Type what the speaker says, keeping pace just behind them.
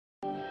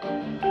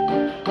Hello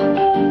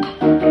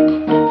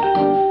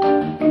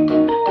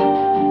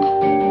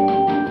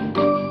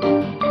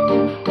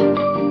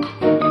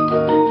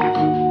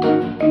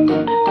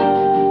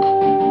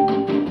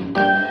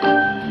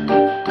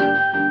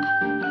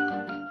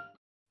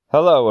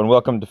and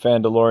welcome to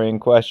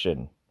Fandalorian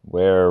Question,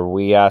 where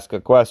we ask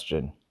a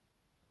question.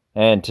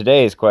 And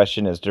today's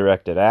question is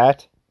directed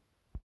at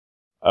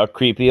a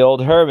creepy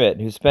old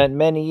hermit who spent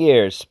many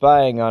years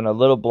spying on a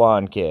little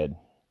blonde kid.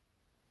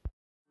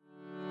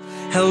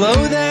 Hello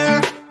there,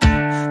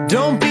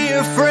 don't be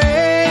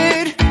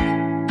afraid.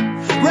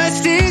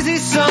 Rest easy,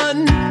 son.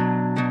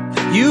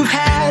 You've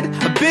had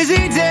a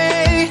busy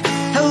day.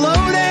 Hello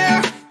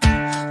there,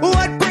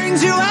 what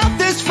brings you out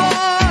this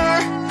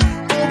far?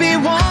 Obi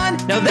Won,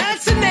 now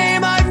that's a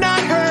name I've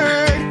not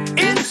heard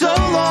in so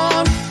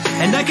long.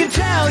 And I can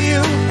tell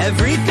you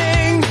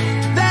everything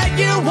that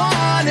you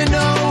want to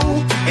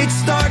know. It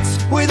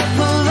starts with a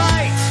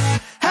polite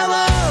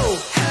hello.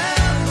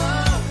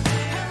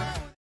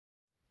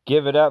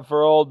 Give it up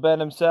for old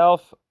Ben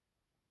himself,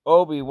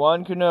 Obi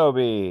Won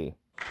Kenobi.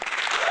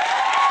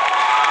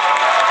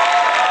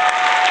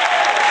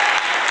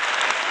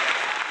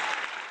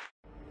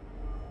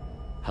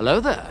 Hello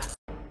there.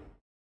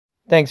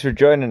 Thanks for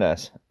joining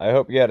us. I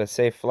hope you had a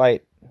safe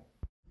flight.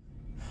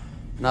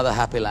 Another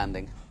happy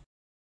landing.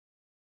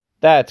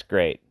 That's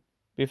great.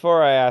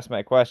 Before I ask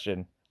my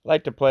question, I'd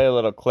like to play a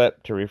little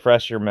clip to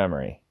refresh your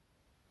memory.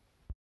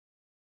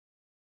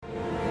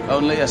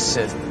 Only a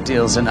Sith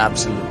deals in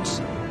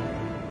absolutes.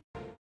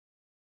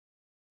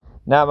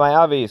 Now, my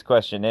obvious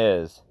question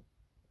is,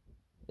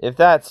 if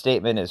that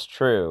statement is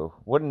true,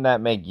 wouldn't that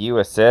make you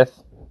a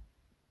Sith?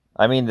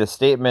 I mean, the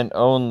statement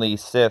only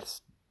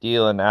Siths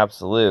deal in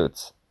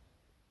absolutes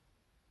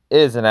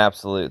is an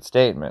absolute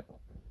statement,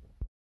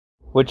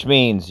 which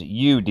means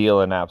you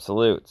deal in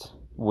absolutes,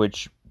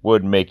 which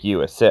would make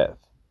you a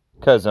Sith,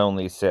 because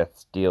only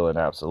Siths deal in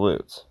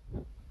absolutes.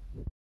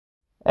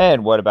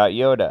 And what about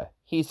Yoda?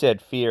 He said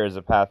fear is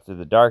a path to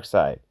the dark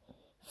side.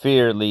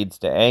 Fear leads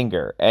to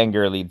anger,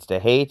 anger leads to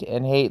hate,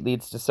 and hate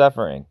leads to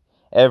suffering.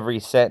 Every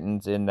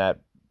sentence in that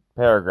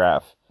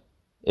paragraph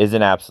is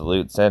an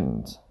absolute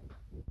sentence.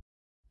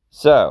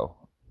 So,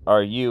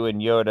 are you and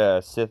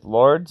Yoda Sith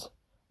Lords,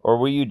 or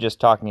were you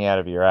just talking out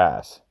of your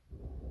ass?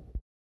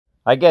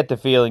 I get the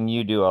feeling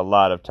you do a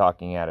lot of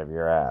talking out of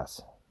your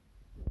ass.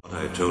 What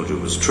I told you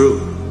was true,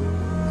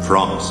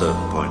 from a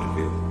certain point of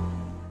view.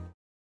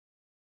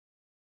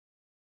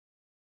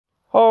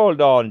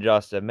 Hold on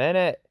just a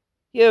minute.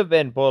 You've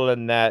been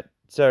pulling that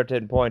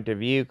certain point of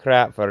view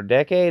crap for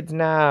decades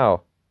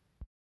now.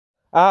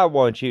 I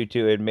want you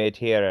to admit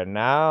here and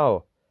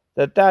now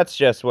that that's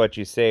just what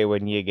you say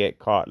when you get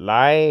caught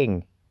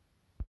lying.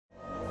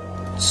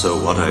 So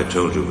what I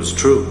told you was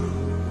true,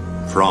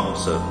 from a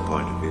certain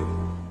point of view.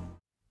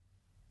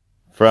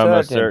 From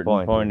a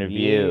certain point of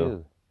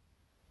view.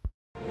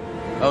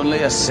 Only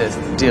a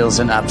Sith deals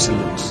in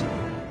absolutes.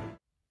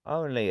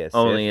 Only a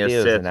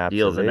Sith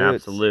deals in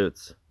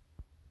absolutes.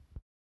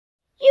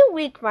 You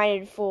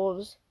weak-minded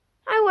fools.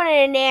 I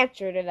wanted an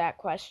answer to that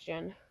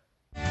question.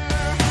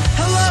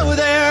 Hello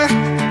there,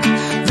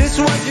 this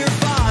was your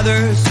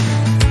father's.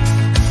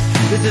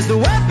 This is the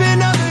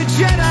weapon of the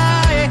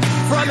Jedi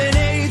from an